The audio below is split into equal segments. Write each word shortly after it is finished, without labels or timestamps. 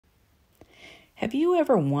Have you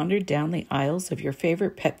ever wandered down the aisles of your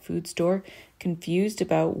favorite pet food store, confused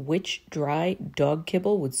about which dry dog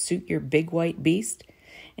kibble would suit your big white beast?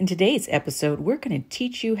 In today's episode, we're going to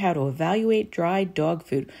teach you how to evaluate dry dog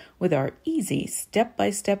food with our easy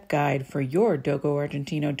step-by-step guide for your Dogo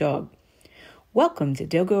Argentino dog. Welcome to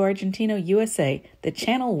Dogo Argentino USA, the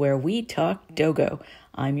channel where we talk Dogo.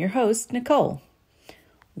 I'm your host, Nikole.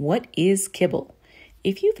 What is kibble?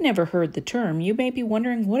 If you've never heard the term, you may be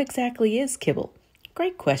wondering what exactly is kibble.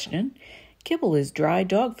 Great question. Kibble is dry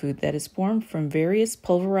dog food that is formed from various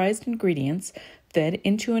pulverized ingredients fed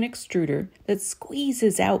into an extruder that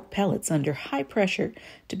squeezes out pellets under high pressure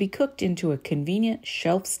to be cooked into a convenient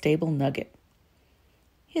shelf-stable nugget.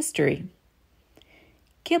 History.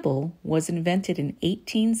 Kibble was invented in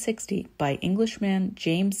 1860 by Englishman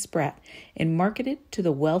James Spratt and marketed to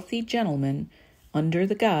the wealthy gentleman under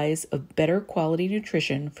the guise of better quality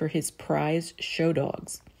nutrition for his prize show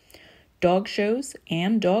dogs. Dog shows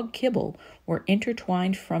and dog kibble were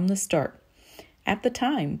intertwined from the start. At the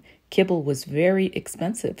time, kibble was very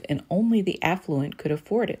expensive and only the affluent could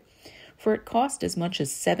afford it, for it cost as much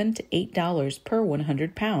as $7 to $8 per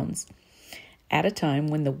 100 pounds, at a time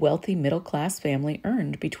when the wealthy middle-class family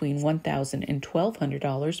earned between $1,000 and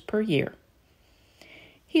 $1,200 per year.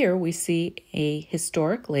 Here we see a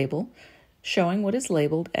historic label showing what is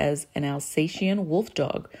labeled as an Alsatian wolf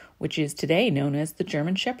dog, which is today known as the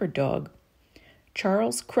German Shepherd dog.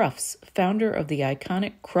 Charles Crufts, founder of the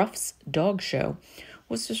iconic Crufts Dog Show,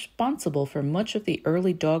 was responsible for much of the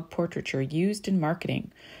early dog portraiture used in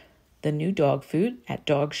marketing the new dog food at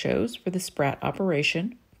dog shows for the Spratt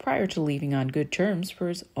operation, prior to leaving on good terms for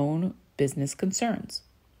his own business concerns.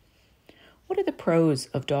 What are the pros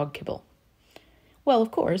of dog kibble? Well, of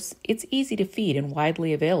course, it's easy to feed and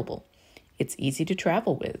widely available. It's easy to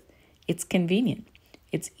travel with. It's convenient.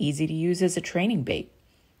 It's easy to use as a training bait.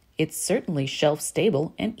 It's certainly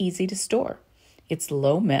shelf-stable and easy to store. It's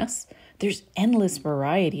low mess. There's endless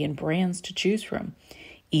variety and brands to choose from.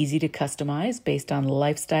 Easy to customize based on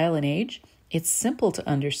lifestyle and age. It's simple to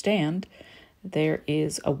understand. There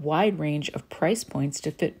is a wide range of price points to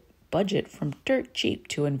fit budget from dirt cheap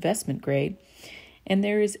to investment grade. And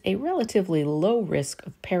there is a relatively low risk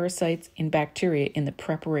of parasites and bacteria in the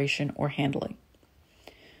preparation or handling.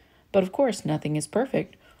 But of course, nothing is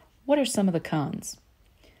perfect. What are some of the cons?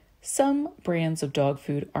 Some brands of dog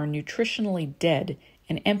food are nutritionally dead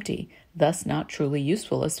and empty, thus not truly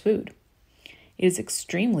useful as food. It is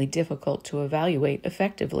extremely difficult to evaluate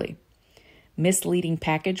effectively. Misleading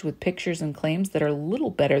package with pictures and claims that are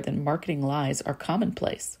little better than marketing lies are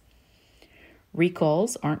commonplace.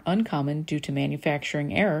 Recalls aren't uncommon due to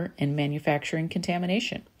manufacturing error and manufacturing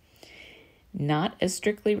contamination. Not as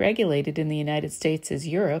strictly regulated in the United States as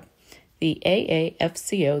Europe, the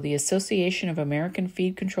AAFCO, the Association of American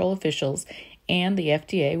Feed Control Officials, and the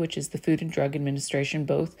FDA, which is the Food and Drug Administration,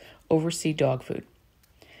 both oversee dog food.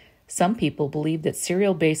 Some people believe that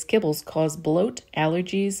cereal-based kibbles cause bloat,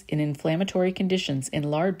 allergies, and inflammatory conditions in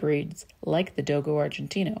lard breeds like the Dogo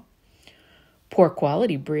Argentino. Poor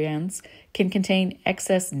quality brands can contain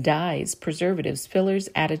excess dyes, preservatives, fillers,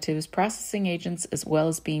 additives, processing agents, as well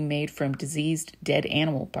as being made from diseased, dead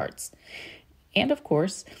animal parts. And of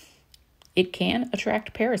course, it can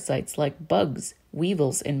attract parasites like bugs,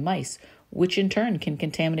 weevils, and mice, which in turn can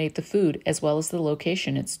contaminate the food as well as the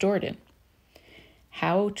location it's stored in.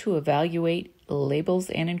 How to evaluate labels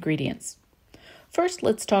and ingredients. First,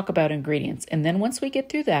 let's talk about ingredients, and then once we get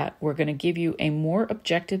through that, we're going to give you a more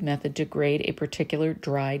objective method to grade a particular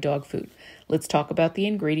dry dog food. Let's talk about the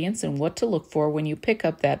ingredients and what to look for when you pick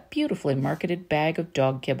up that beautifully marketed bag of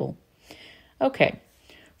dog kibble. Okay,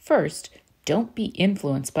 first, don't be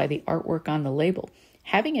influenced by the artwork on the label.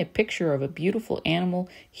 Having a picture of a beautiful animal,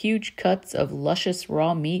 huge cuts of luscious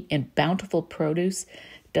raw meat, and bountiful produce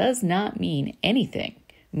does not mean anything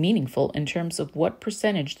meaningful in terms of what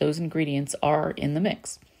percentage those ingredients are in the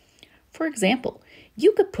mix. For example,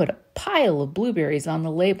 you could put a pile of blueberries on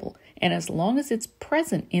the label, and as long as it's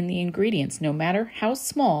present in the ingredients, no matter how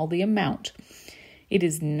small the amount, it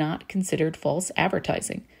is not considered false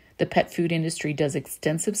advertising. The pet food industry does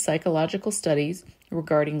extensive psychological studies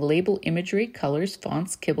regarding label imagery, colors,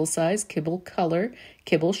 fonts, kibble size, kibble color,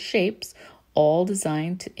 kibble shapes, all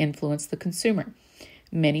designed to influence the consumer.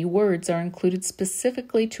 Many words are included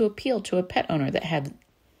specifically to appeal to a pet owner that have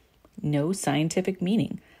no scientific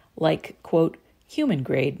meaning, like, quote,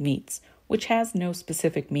 human-grade meats, which has no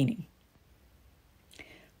specific meaning.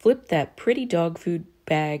 Flip that pretty dog food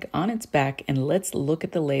bag on its back and let's look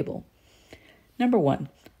at the label. Number 1,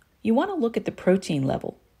 you want to look at the protein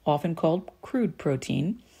level, often called crude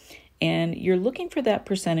protein, and you're looking for that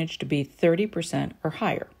percentage to be 30% or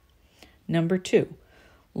higher. Number 2,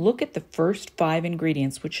 look at the first 5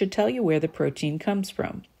 ingredients, which should tell you where the protein comes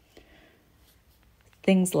from.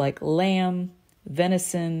 Things like lamb,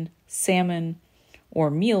 venison, salmon, or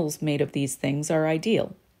meals made of these things are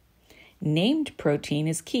ideal. Named protein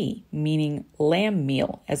is key, meaning lamb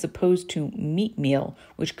meal as opposed to meat meal,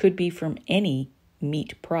 which could be from any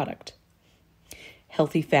meat product.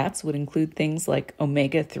 Healthy fats would include things like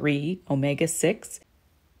omega-3, omega-6.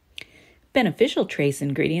 Beneficial trace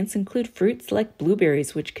ingredients include fruits like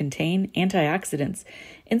blueberries, which contain antioxidants,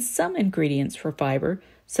 and some ingredients for fiber,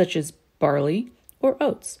 such as barley or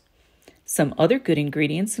oats. Some other good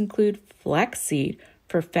ingredients include flaxseed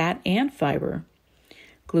for fat and fiber,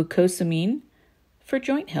 glucosamine for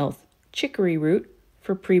joint health, chicory root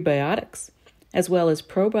for prebiotics, as well as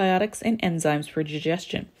probiotics and enzymes for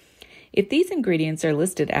digestion. If these ingredients are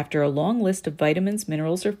listed after a long list of vitamins,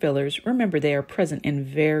 minerals, or fillers, remember they are present in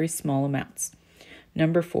very small amounts.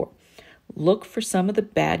 Number 4, look for some of the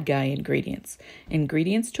bad guy ingredients.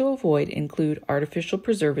 Ingredients to avoid include artificial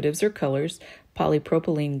preservatives or colors,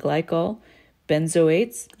 polypropylene glycol,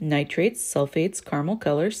 benzoates, nitrates, sulfates, caramel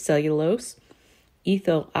colors, cellulose,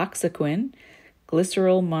 ethyl oxyquin,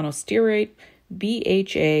 glycerol monostearate,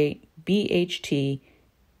 BHA, BHT,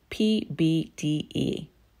 PBDE.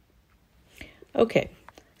 Okay,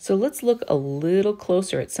 so let's look a little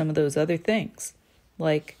closer at some of those other things,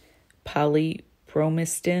 like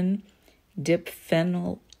polybromistine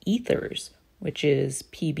diphenyl ethers, which is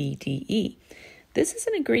PBDE. This is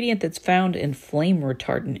an ingredient that's found in flame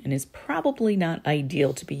retardant and is probably not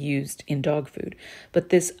ideal to be used in dog food, but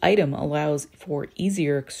this item allows for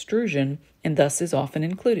easier extrusion and thus is often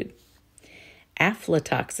included.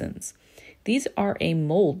 Aflatoxins. These are a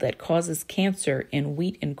mold that causes cancer in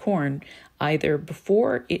wheat and corn either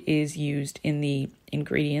before it is used in the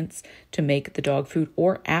ingredients to make the dog food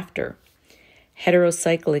or after.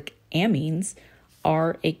 Heterocyclic amines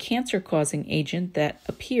are a cancer-causing agent that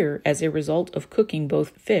appear as a result of cooking both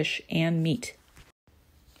fish and meat.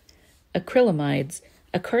 Acrylamides,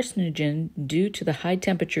 a carcinogen due to the high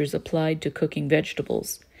temperatures applied to cooking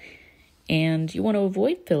vegetables. And you want to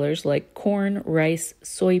avoid fillers like corn, rice,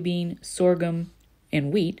 soybean, sorghum,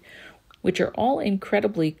 and wheat, which are all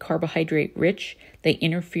incredibly carbohydrate-rich. They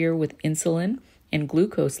interfere with insulin and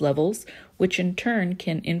glucose levels, which in turn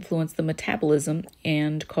can influence the metabolism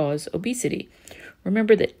and cause obesity.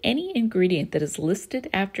 Remember that any ingredient that is listed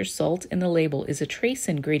after salt in the label is a trace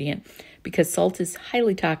ingredient because salt is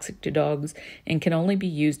highly toxic to dogs and can only be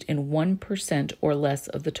used in 1% or less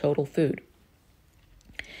of the total food.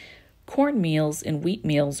 Corn meals and wheat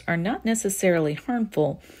meals are not necessarily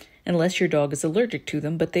harmful unless your dog is allergic to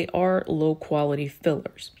them, but they are low-quality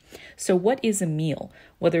fillers. So what is a meal?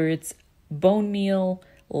 Whether it's bone meal,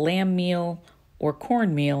 lamb meal, or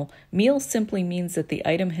corn meal, meal simply means that the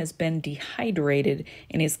item has been dehydrated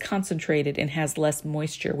and is concentrated and has less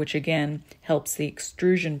moisture, which again helps the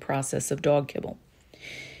extrusion process of dog kibble.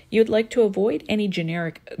 You'd like to avoid any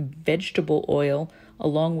generic vegetable oil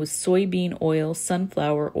along with soybean oil,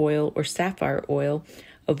 sunflower oil, or sapphire oil.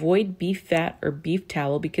 Avoid beef fat or beef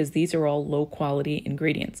tallow because these are all low-quality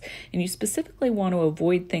ingredients. And you specifically want to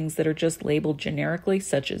avoid things that are just labeled generically,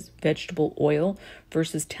 such as vegetable oil,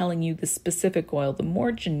 versus telling you the specific oil. The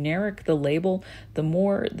more generic the label, the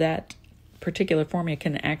more that particular formula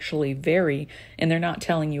can actually vary, and they're not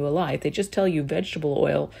telling you a lie. If they just tell you vegetable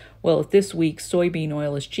oil, well, if this week soybean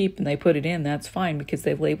oil is cheap and they put it in, that's fine because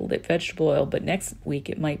they've labeled it vegetable oil, but next week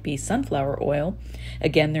it might be sunflower oil.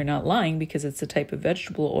 Again, they're not lying because it's a type of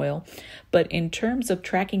vegetable oil. But in terms of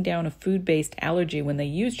tracking down a food-based allergy, when they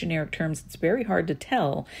use generic terms, it's very hard to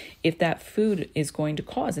tell if that food is going to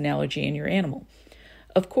cause an allergy in your animal.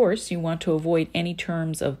 Of course, you want to avoid any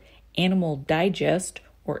terms of animal digest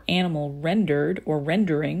or animal rendered or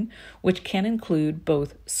rendering, which can include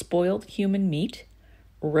both spoiled human meat,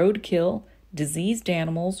 roadkill, diseased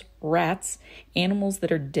animals, rats, animals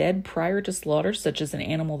that are dead prior to slaughter, such as an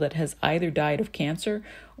animal that has either died of cancer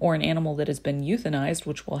or an animal that has been euthanized,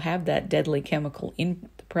 which will have that deadly chemical in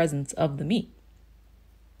the presence of the meat.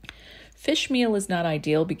 Fish meal is not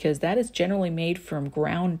ideal because that is generally made from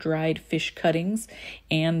ground-dried fish cuttings,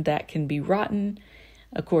 and that can be rotten.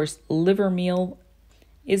 Of course, liver meal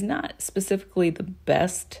is not specifically the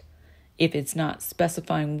best if it's not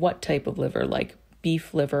specifying what type of liver, like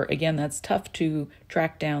beef liver. Again, that's tough to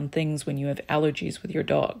track down things when you have allergies with your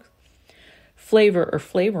dog. Flavor or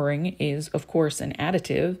flavoring is, of course, an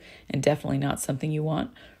additive and definitely not something you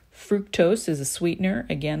want. Fructose is a sweetener.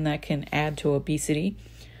 Again, that can add to obesity.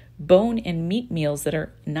 Bone and meat meals that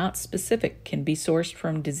are not specific can be sourced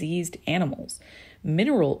from diseased animals.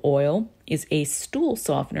 Mineral oil is a stool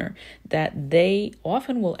softener that they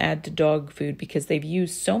often will add to dog food because they've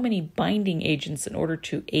used so many binding agents in order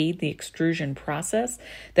to aid the extrusion process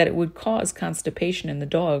that it would cause constipation in the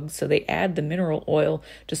dog. So they add the mineral oil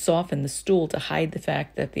to soften the stool to hide the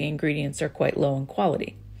fact that the ingredients are quite low in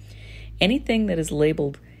quality. Anything that is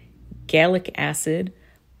labeled gallic acid,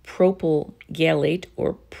 propyl gallate,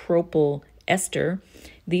 or propyl ester,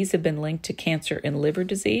 these have been linked to cancer and liver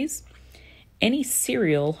disease. Any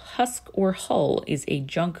cereal, husk or hull, is a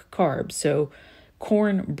junk carb. So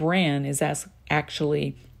corn bran is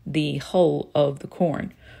actually the hull of the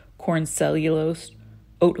corn. Corn cellulose,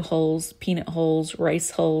 oat hulls, peanut hulls,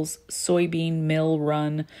 rice hulls, soybean mill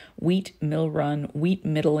run, wheat mill run, wheat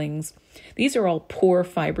middlings. These are all poor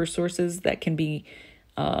fiber sources that can be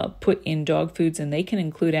put in dog foods, and they can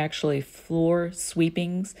include actually floor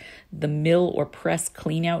sweepings, the mill or press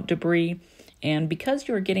clean out debris. And because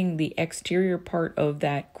you're getting the exterior part of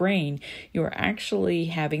that grain, you're actually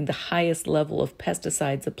having the highest level of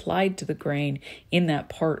pesticides applied to the grain in that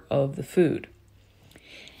part of the food.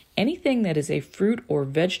 Anything that is a fruit or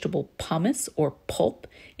vegetable pomace or pulp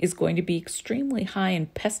is going to be extremely high in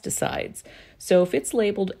pesticides. So if it's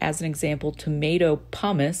labeled, as an example, tomato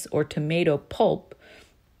pomace or tomato pulp,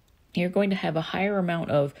 you're going to have a higher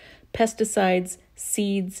amount of pesticides,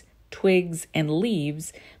 seeds, twigs, and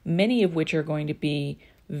leaves, many of which are going to be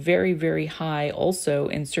very, very high also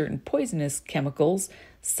in certain poisonous chemicals,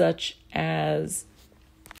 such as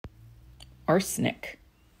arsenic.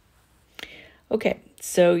 Okay,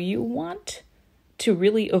 so you want to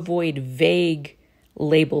really avoid vague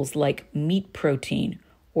labels like meat protein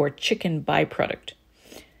or chicken byproduct.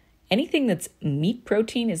 Anything that's meat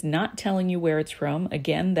protein is not telling you where it's from.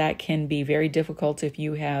 Again, that can be very difficult if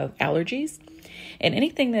you have allergies. And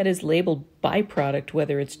anything that is labeled byproduct,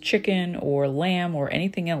 whether it's chicken or lamb or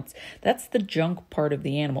anything else, that's the junk part of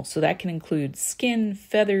the animal. So that can include skin,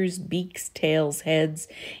 feathers, beaks, tails, heads,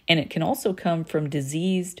 and it can also come from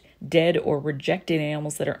diseased, dead, or rejected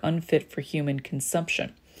animals that are unfit for human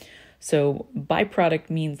consumption. So byproduct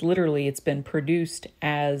means literally it's been produced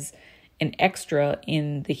as an extra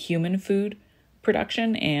in the human food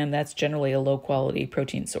production, and that's generally a low quality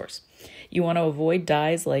protein source. You want to avoid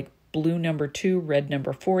dyes like blue number 2, red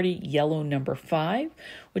number 40, yellow number 5,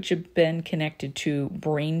 which have been connected to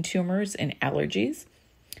brain tumors and allergies.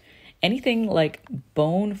 Anything like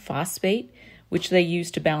bone phosphate, which they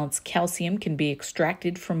use to balance calcium, can be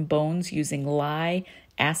extracted from bones using lye,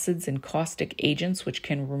 acids, and caustic agents, which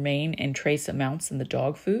can remain in trace amounts in the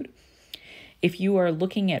dog food. If you are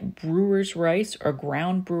looking at brewer's rice or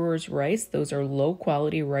ground brewer's rice, those are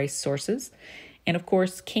low-quality rice sources. And of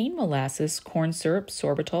course, cane molasses, corn syrup,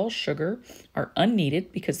 sorbitol, sugar are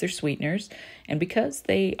unneeded because they're sweeteners. And because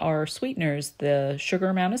they are sweeteners, the sugar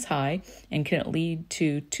amount is high and can lead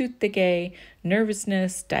to tooth decay,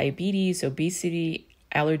 nervousness, diabetes, obesity,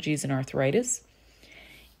 allergies, and arthritis.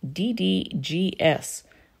 DDGS,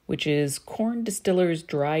 which is corn distillers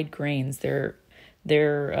dried grains.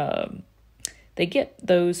 They get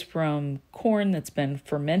those from corn that's been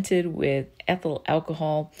fermented with ethyl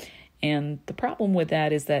alcohol. And the problem with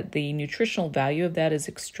that is that the nutritional value of that is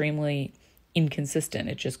extremely inconsistent.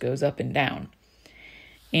 It just goes up and down.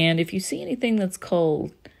 And if you see anything that's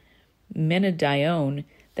called menadione,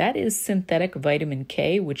 that is synthetic vitamin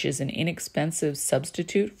K, which is an inexpensive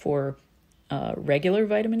substitute for regular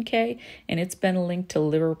vitamin K, and it's been linked to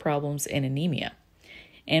liver problems and anemia.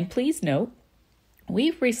 And please note,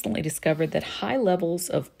 we've recently discovered that high levels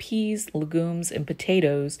of peas, legumes, and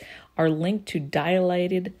potatoes are linked to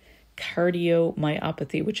dilated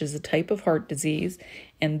cardiomyopathy, which is a type of heart disease,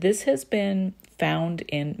 and this has been found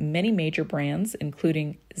in many major brands,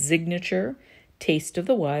 including Signature, Taste of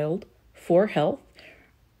the Wild, 4Health,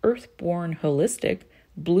 Earthborn Holistic,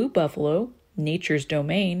 Blue Buffalo, Nature's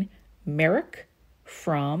Domain, Merrick,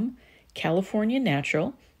 From, California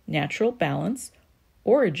Natural, Natural Balance,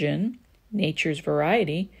 Origin, Nature's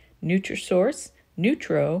Variety, Nutrisource,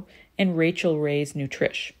 Nutro, and Rachel Ray's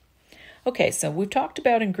Nutrish. Okay, so we've talked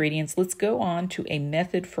about ingredients. Let's go on to a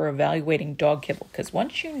method for evaluating dog kibble, because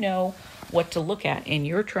once you know what to look at and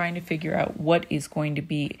you're trying to figure out what is going to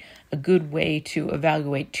be a good way to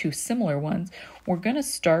evaluate two similar ones, we're going to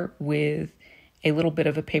start with a little bit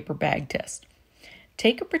of a paper bag test.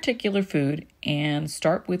 Take a particular food and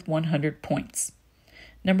start with 100 points.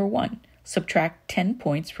 Number 1, subtract 10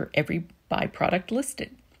 points for every byproduct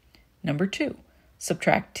listed. Number 2,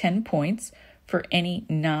 subtract 10 points for any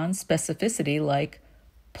non-specificity like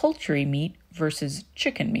poultry meat versus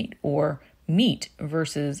chicken meat or meat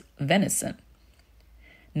versus venison.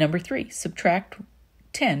 Number 3, subtract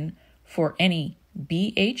 10 for any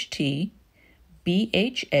BHT,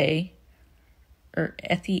 BHA or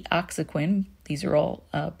ethioxyquin. These are all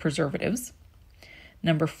preservatives.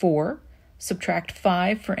 Number 4, subtract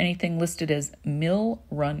 5 for anything listed as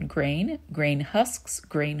mill-run grain, grain husks,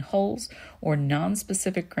 grain hulls, or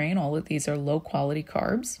non-specific grain. All of these are low-quality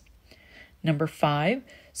carbs. Number 5,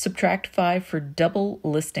 subtract 5 for double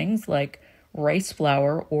listings like rice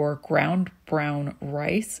flour or ground brown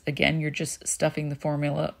rice. Again, you're just stuffing the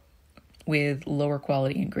formula with lower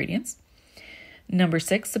quality ingredients. Number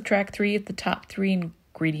 6, subtract 3 if the top 3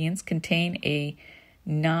 ingredients contain a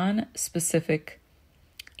non-specific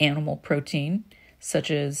animal protein, such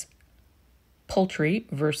as poultry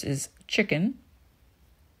versus chicken.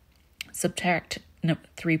 Subtract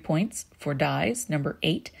 3 points for dyes. Number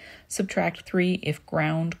 8, subtract 3 if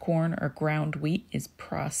ground corn or ground wheat is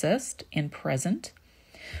processed and present.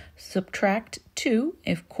 Subtract 2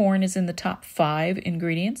 if corn is in the top 5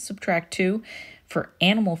 ingredients. Subtract 2 for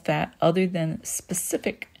animal fat other than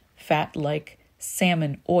specific fat like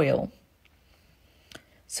salmon oil.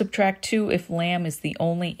 Subtract 2 if lamb is the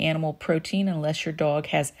only animal protein unless your dog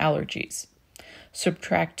has allergies.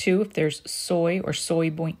 Subtract 2 if there's soy or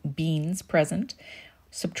soybeans present.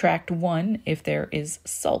 Subtract 1 if there is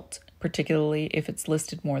salt, particularly if it's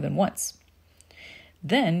listed more than once.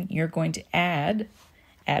 Then you're going to add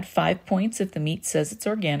 5 points if the meat says it's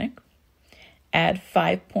organic. Add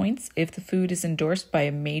 5 points if the food is endorsed by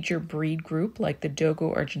a major breed group like the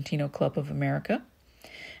Dogo Argentino Club of America.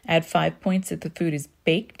 Add 5 points if the food is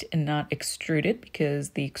baked and not extruded,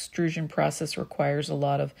 because the extrusion process requires a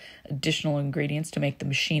lot of additional ingredients to make the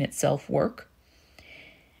machine itself work.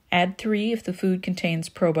 Add 3 if the food contains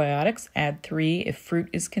probiotics. Add 3 if fruit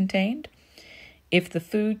is contained. If the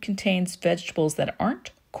food contains vegetables that aren't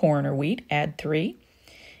corn or wheat, add 3.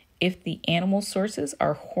 If the animal sources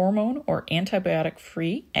are hormone or antibiotic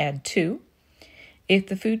free, add 2. If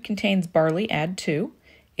the food contains barley, add 2.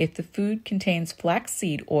 If the food contains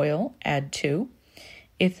flaxseed oil, add 2.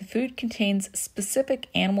 If the food contains specific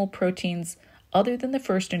animal proteins other than the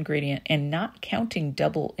first ingredient and not counting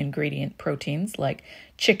double ingredient proteins like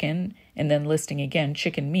chicken and then listing again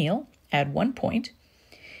chicken meal, add 1 point.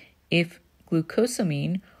 If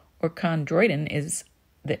glucosamine or chondroitin is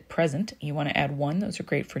present, you want to add 1. Those are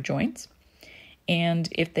great for joints. And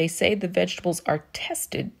if they say the vegetables are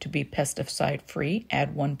tested to be pesticide free,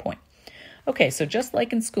 add 1 point. Okay, so just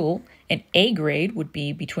like in school, an A grade would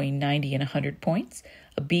be between 90 and 100 points,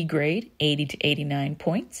 a B grade 80 to 89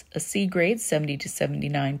 points, a C grade 70 to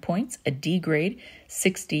 79 points, a D grade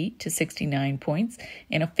 60 to 69 points,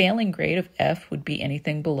 and a failing grade of F would be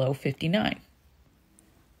anything below 59.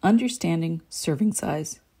 Understanding serving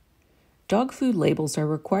size. Dog food labels are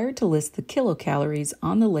required to list the kilocalories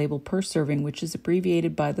on the label per serving, which is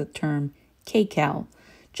abbreviated by the term kcal.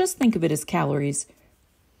 Just think of it as calories.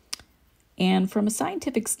 And from a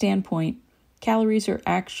scientific standpoint, calories are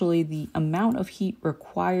actually the amount of heat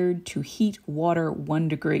required to heat water 1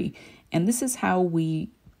 degree, and this is how we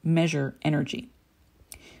measure energy.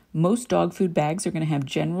 Most dog food bags are going to have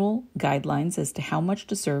general guidelines as to how much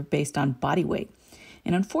to serve based on body weight.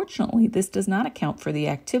 And unfortunately, this does not account for the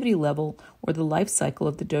activity level or the life cycle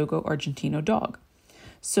of the Dogo Argentino dog.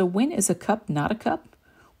 So when is a cup not a cup?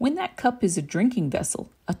 When that cup is a drinking vessel,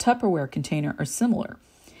 a Tupperware container, or similar.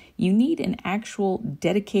 You need an actual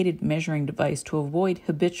dedicated measuring device to avoid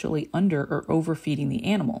habitually under or overfeeding the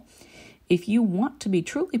animal. If you want to be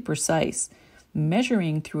truly precise,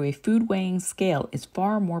 measuring through a food weighing scale is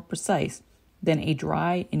far more precise than a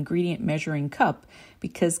dry ingredient measuring cup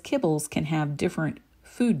because kibbles can have different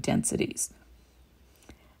food densities.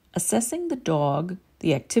 Assessing the dog,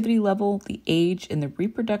 the activity level, the age, and the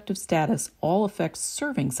reproductive status all affects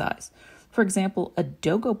serving size. For example, a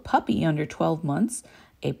Dogo puppy under 12 months,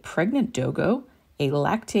 a pregnant Dogo, a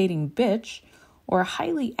lactating bitch, or a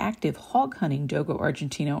highly active hog hunting Dogo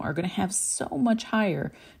Argentino are going to have so much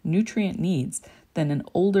higher nutrient needs than an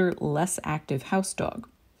older, less active house dog.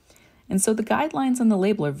 And so the guidelines on the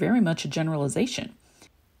label are very much a generalization.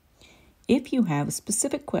 If you have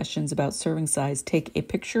specific questions about serving size, take a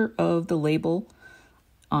picture of the label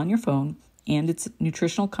on your phone and its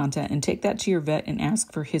nutritional content and take that to your vet and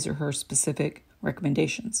ask for his or her specific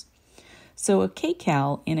recommendations. So a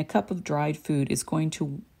kcal in a cup of dried food is going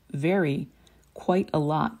to vary quite a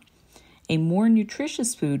lot. A more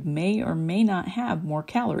nutritious food may or may not have more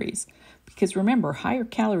calories because remember, higher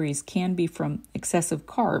calories can be from excessive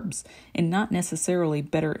carbs and not necessarily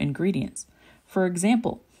better ingredients. For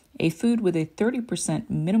example, a food with a 30%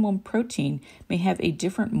 minimum protein may have a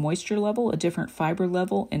different moisture level, a different fiber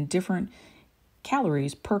level, and different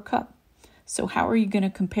calories per cup. So how are you going to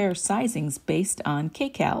compare sizings based on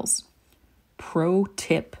kcals? Pro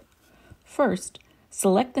tip: First,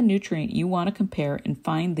 select the nutrient you want to compare and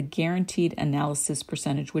find the guaranteed analysis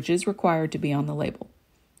percentage, which is required to be on the label.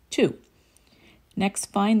 2. Next,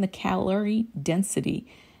 find the calorie density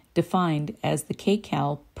defined as the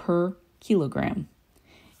kcal per kilogram.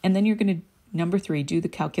 And then you're going to, number 3, do the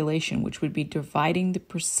calculation, which would be dividing the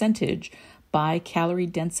percentage by calorie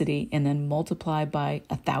density and then multiply by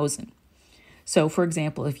 1,000. So, for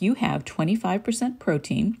example, if you have 25%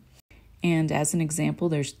 protein, and as an example,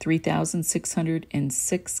 there's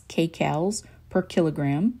 3,606 kcals per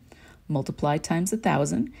kilogram, multiply times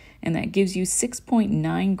 1,000, and that gives you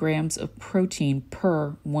 6.9 grams of protein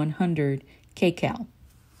per 100 kcal.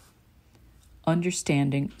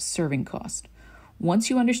 Understanding serving cost.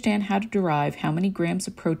 Once you understand how to derive how many grams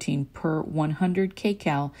of protein per 100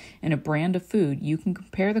 kcal in a brand of food, you can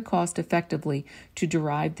compare the cost effectively to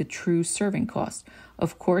derive the true serving cost.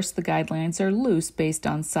 Of course, the guidelines are loose based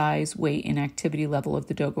on size, weight, and activity level of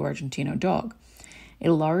the Dogo Argentino dog. A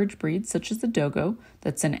large breed such as the Dogo,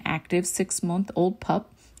 that's an active 6-month-old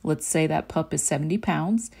pup, let's say that pup is 70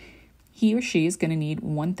 pounds, he or she is going to need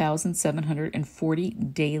 1,740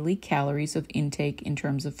 daily calories of intake in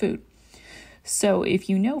terms of food. So if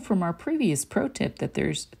you know from our previous pro tip that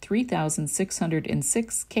there's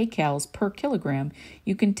 3,606 kcals per kilogram,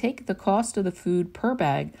 you can take the cost of the food per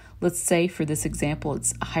bag. Let's say for this example,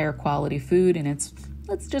 it's a higher quality food and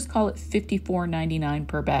let's just call it $54.99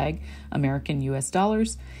 per bag, American US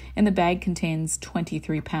dollars, and the bag contains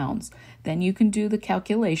 23 pounds. Then you can do the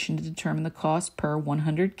calculation to determine the cost per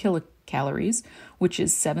 100 kilocalories, which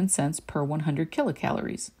is 7 cents per 100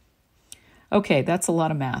 kilocalories. Okay, that's a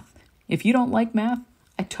lot of math. If you don't like math,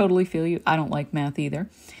 I totally feel you. I don't like math either.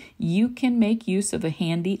 You can make use of a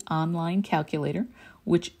handy online calculator,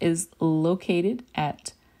 which is located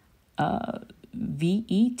at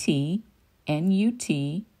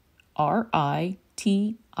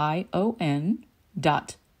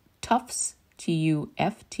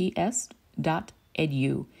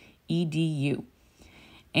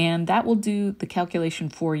And that will do the calculation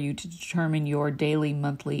for you to determine your daily,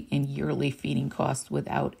 monthly, and yearly feeding costs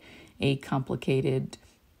without a complicated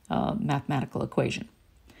mathematical equation.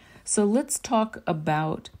 So let's talk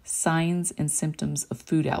about signs and symptoms of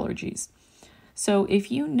food allergies. So if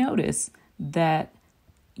you notice that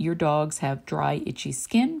your dogs have dry, itchy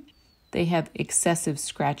skin, they have excessive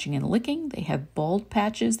scratching and licking, they have bald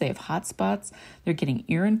patches, they have hot spots, they're getting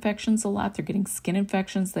ear infections a lot, they're getting skin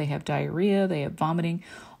infections, they have diarrhea, they have vomiting.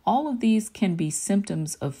 All of these can be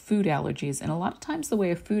symptoms of food allergies, and a lot of times the way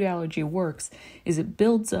a food allergy works is it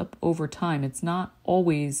builds up over time. It's not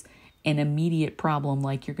always an immediate problem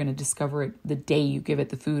like you're going to discover it the day you give it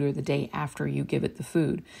the food or the day after you give it the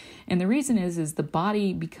food. And the reason is the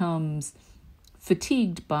body becomes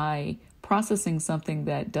fatigued by processing something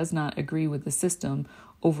that does not agree with the system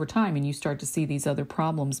over time, and you start to see these other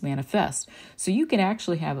problems manifest. So you can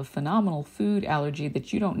actually have a phenomenal food allergy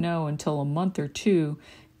that you don't know until a month or two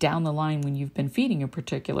down the line when you've been feeding a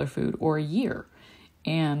particular food, or a year.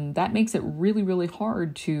 And that makes it really, really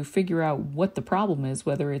hard to figure out what the problem is,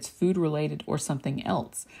 whether it's food related or something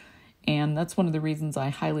else. And that's one of the reasons I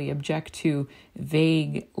highly object to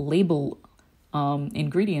vague label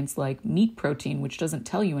ingredients like meat protein, which doesn't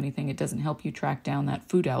tell you anything. It doesn't help you track down that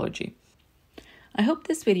food allergy. I hope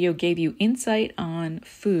this video gave you insight on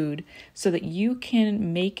food so that you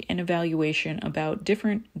can make an evaluation about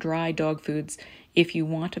different dry dog foods if you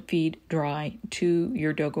want to feed dry to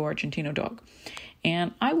your Dogo Argentino dog.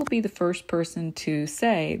 And I will be the first person to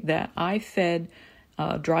say that I fed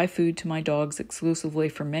dry food to my dogs exclusively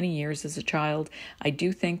for many years as a child. I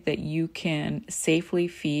do think that you can safely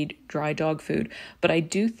feed dry dog food, but I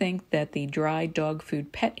do think that the dry dog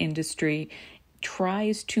food pet industry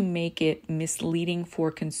tries to make it misleading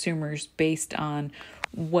for consumers based on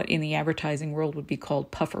what in the advertising world would be called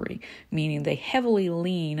puffery, meaning they heavily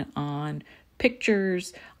lean on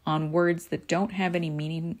pictures, on words that don't have any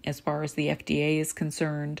meaning as far as the FDA is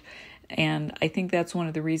concerned. And I think that's one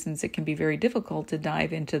of the reasons it can be very difficult to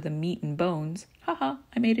dive into the meat and bones, I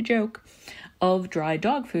made a joke, of dry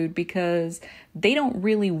dog food, because they don't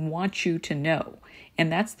really want you to know.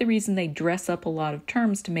 And that's the reason they dress up a lot of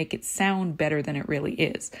terms to make it sound better than it really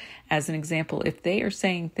is. As an example, if they are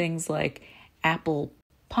saying things like apple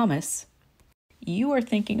pumice, you are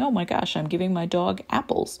thinking, oh my gosh, I'm giving my dog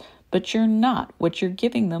apples. But you're not. What you're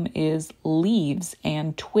giving them is leaves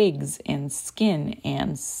and twigs and skin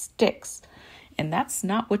and sticks. And that's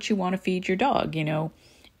not what you want to feed your dog. You know,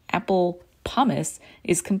 apple pumice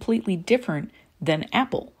is completely different than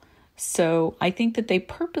apple. So I think that they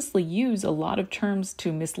purposely use a lot of terms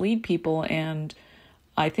to mislead people, and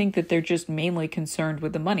I think that they're just mainly concerned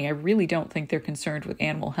with the money. I really don't think they're concerned with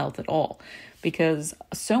animal health at all, because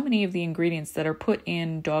so many of the ingredients that are put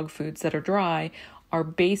in dog foods that are dry are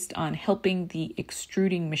based on helping the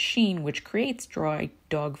extruding machine, which creates dry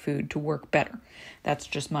dog food, to work better. That's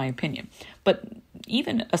just my opinion. But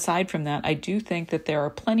even aside from that, I do think that there are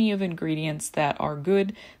plenty of ingredients that are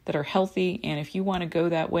good, that are healthy, and if you want to go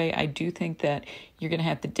that way, I do think that you're going to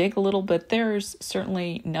have to dig a little, but there's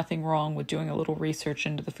certainly nothing wrong with doing a little research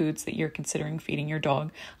into the foods that you're considering feeding your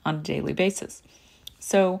dog on a daily basis.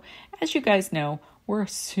 So, as you guys know, we're a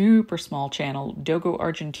super small channel. Dogo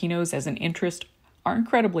Argentinos as an interest are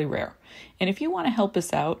incredibly rare. And if you want to help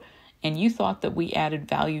us out and you thought that we added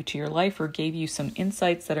value to your life or gave you some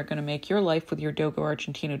insights that are going to make your life with your Dogo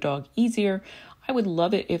Argentino dog easier, I would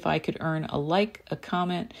love it if I could earn a like, a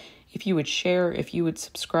comment, if you would share, if you would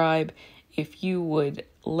subscribe, if you would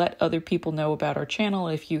let other people know about our channel,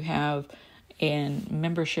 if you have a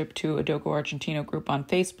membership to a Dogo Argentino group on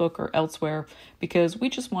Facebook or elsewhere, because we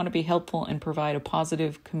just want to be helpful and provide a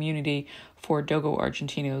positive community for Dogo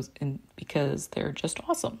Argentinos, and because they're just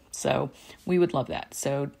awesome. So we would love that.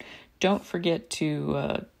 So don't forget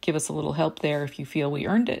to give us a little help there if you feel we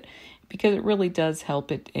earned it, because it really does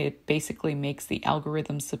help. It basically makes the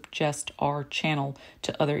algorithm suggest our channel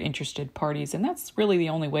to other interested parties, and that's really the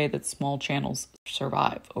only way that small channels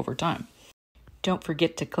survive over time. Don't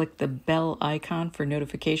forget to click the bell icon for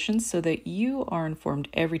notifications so that you are informed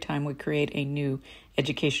every time we create a new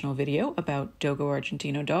educational video about Dogo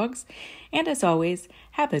Argentino dogs. And as always,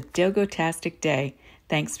 have a Dogo-tastic day.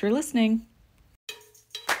 Thanks for listening.